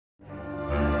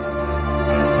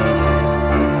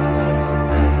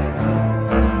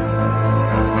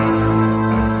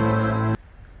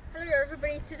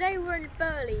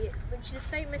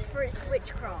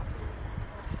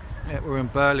minute we're in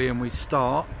Burley and we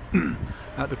start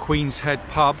at the Queen's Head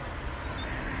pub,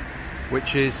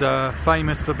 which is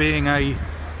famous for being a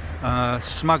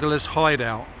smuggler's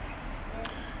hideout.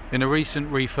 In a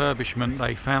recent refurbishment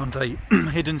they found a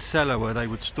hidden cellar where they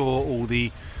would store all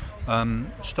the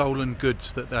stolen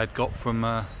goods that they'd got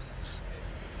from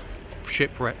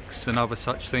shipwrecks and other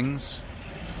such things.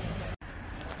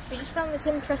 We just found this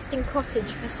interesting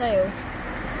cottage for sale.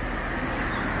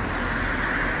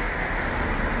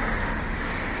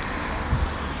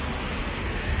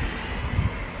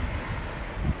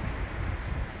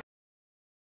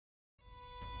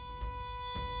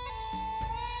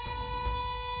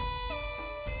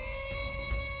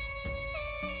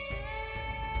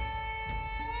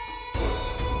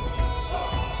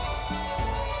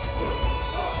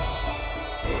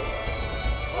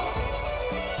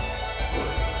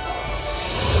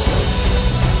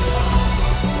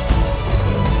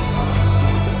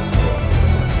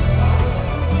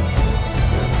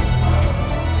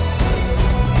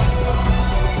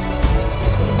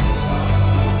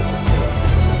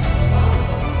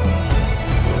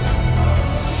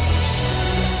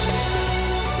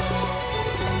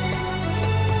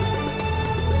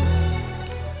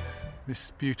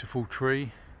 This beautiful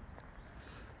tree,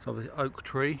 it's obviously an oak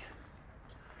tree.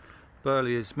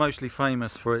 Burley is mostly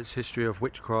famous for its history of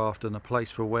witchcraft and a place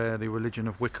for where the religion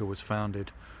of Wicca was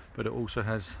founded, but it also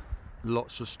has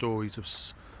lots of stories of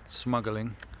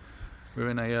smuggling. We're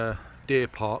in a deer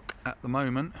park at the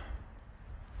moment.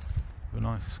 A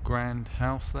nice grand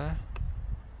house there.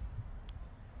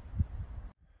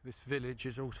 This village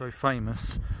is also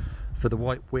famous for the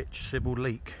White Witch Sybil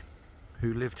Leek,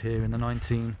 who lived here in the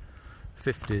 1950s.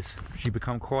 She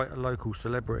became quite a local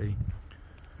celebrity.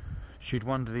 She'd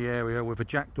wander the area with a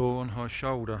jackdaw on her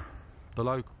shoulder. The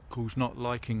locals, not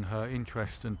liking her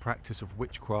interest and practice of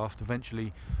witchcraft,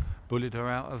 eventually bullied her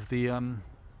out of the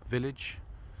village,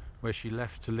 where she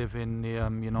left to live in the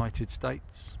United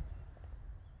States.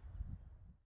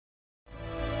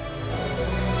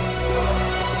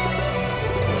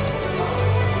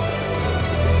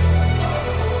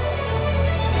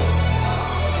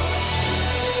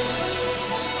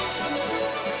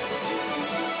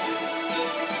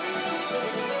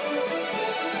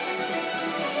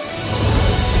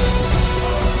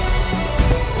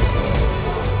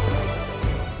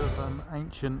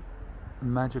 Ancient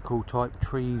magical type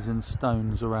trees and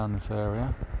stones around this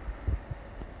area.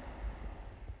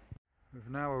 We've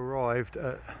now arrived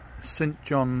at St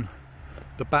John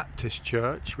the Baptist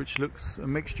Church, which looks a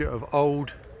mixture of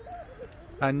old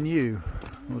and new.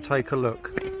 We'll take a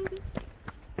look.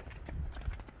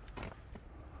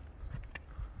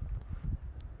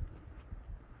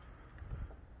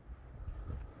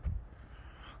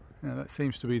 Now that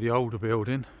seems to be the older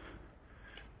building.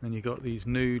 Then you've got these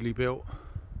newly built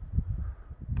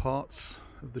parts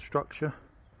of the structure.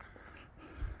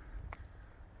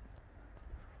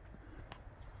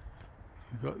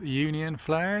 You've got the Union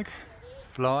flag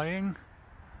flying.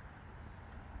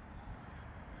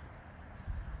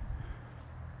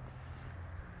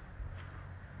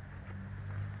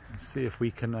 Let's see if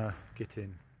we can get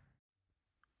in.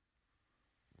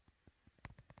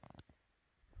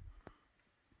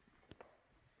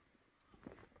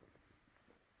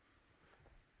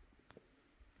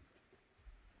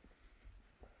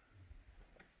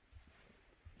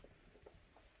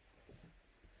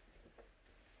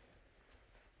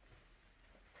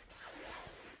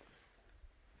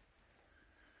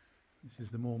 This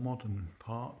is the more modern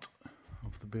part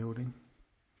of the building.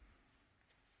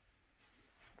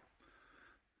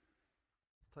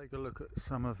 Let's take a look at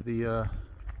some of the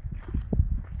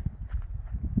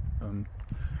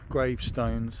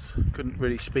gravestones. Couldn't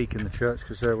really speak in the church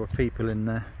because there were people in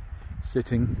there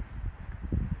sitting.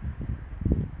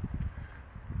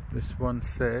 This one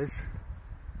says,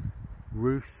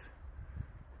 Ruth,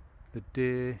 the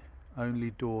dear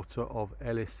only daughter of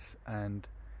Ellis and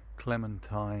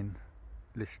Clementine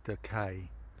Lister Kay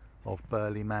of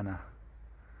Burley Manor,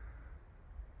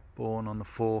 born on the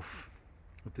 4th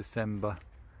of December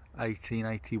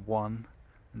 1881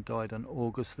 and died on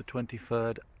August the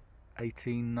 23rd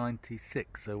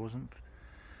 1896, so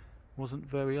wasn't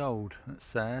very old. That's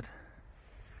sad.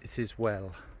 It is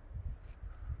well.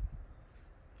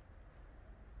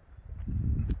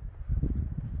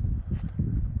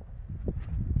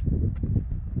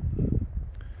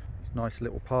 These nice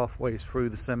little pathways through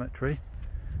the cemetery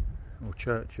or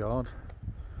churchyard.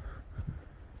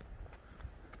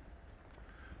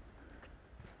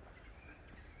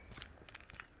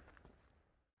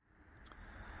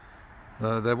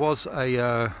 There was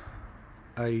a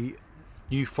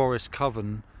New Forest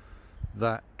covern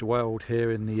that dwelled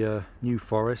here in the New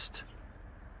Forest,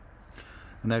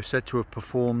 and they're said to have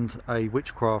performed a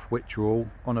witchcraft ritual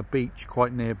on a beach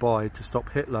quite nearby to stop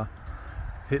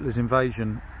Hitler's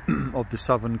invasion of the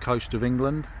southern coast of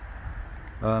England.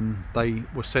 They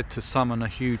were said to summon a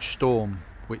huge storm,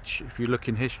 which, if you look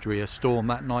in history, a storm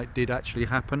that night did actually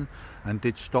happen and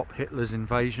did stop Hitler's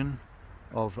invasion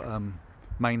of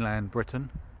mainland Britain.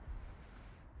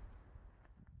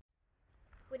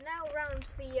 We're now around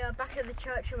the back of the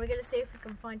church, and we're going to see if we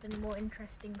can find any more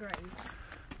interesting graves.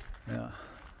 Yeah,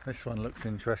 this one looks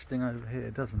interesting over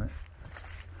here, doesn't it?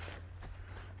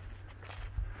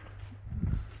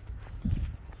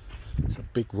 It's a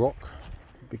big rock,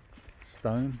 a big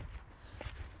stone.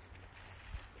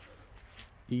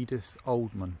 Edith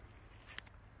Oldman,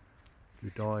 who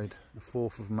died the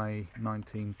 4th of May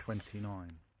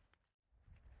 1929.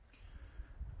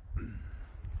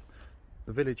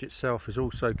 The village itself is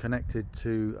also connected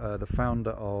to the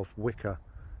founder of Wicca,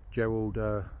 Gerald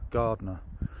Gardner.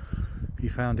 He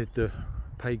founded the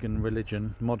pagan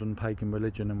religion, modern pagan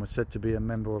religion, and was said to be a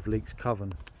member of Leake's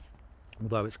Covern.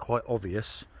 Although it's quite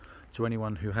obvious to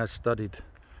anyone who has studied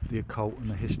the occult and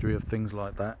the history of things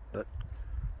like that, that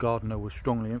Gardner was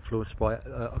strongly influenced by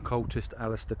occultist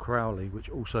Aleister Crowley, which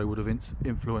also would have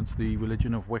influenced the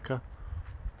religion of Wicca.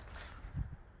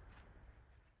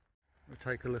 We'll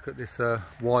take a look at this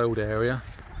wild area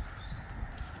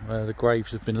where the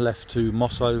graves have been left to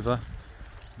moss over,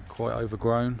 quite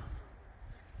overgrown.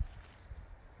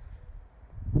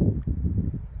 I'll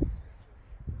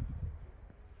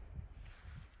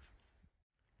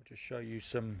just show you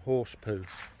some horse poo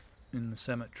in the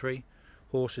cemetery.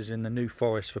 Horses in the New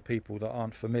Forest, for people that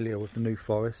aren't familiar with the New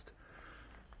Forest,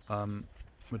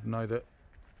 would know that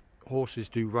horses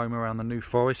do roam around the New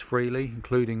Forest freely,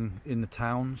 including in the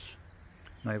towns.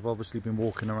 They've obviously been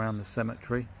walking around the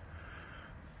cemetery.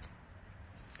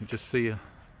 You can just see a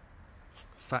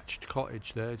thatched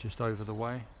cottage there just over the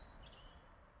way.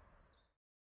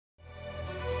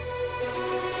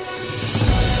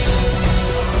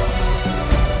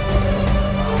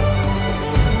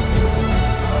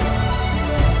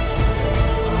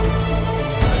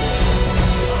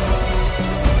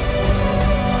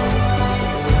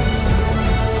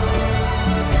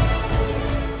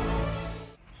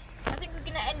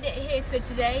 For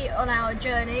today on our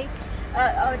journey.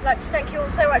 I would like to thank you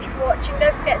all so much for watching.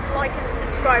 Don't forget to like and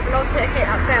subscribe, and also hit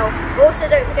that bell. Also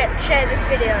don't forget to share this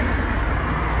video.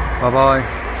 Bye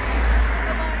bye.